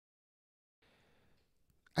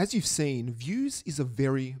As you've seen, Views is a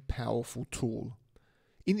very powerful tool.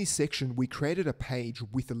 In this section, we created a page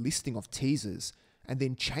with a listing of teasers and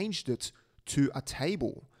then changed it to a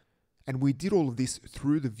table. And we did all of this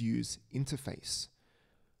through the Views interface.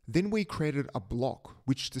 Then we created a block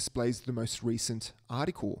which displays the most recent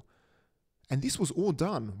article. And this was all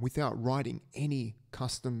done without writing any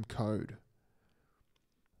custom code.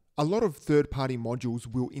 A lot of third-party modules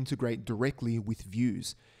will integrate directly with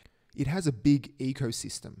Views. It has a big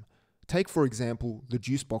ecosystem. Take, for example, the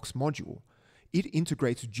Juicebox module. It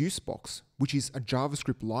integrates Juicebox, which is a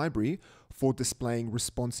JavaScript library for displaying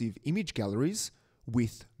responsive image galleries,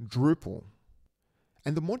 with Drupal.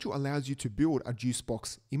 And the module allows you to build a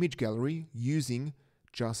Juicebox image gallery using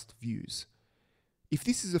just Views. If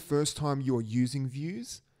this is the first time you are using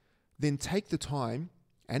Views, then take the time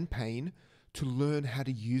and pain to learn how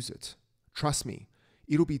to use it. Trust me,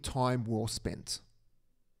 it'll be time well spent.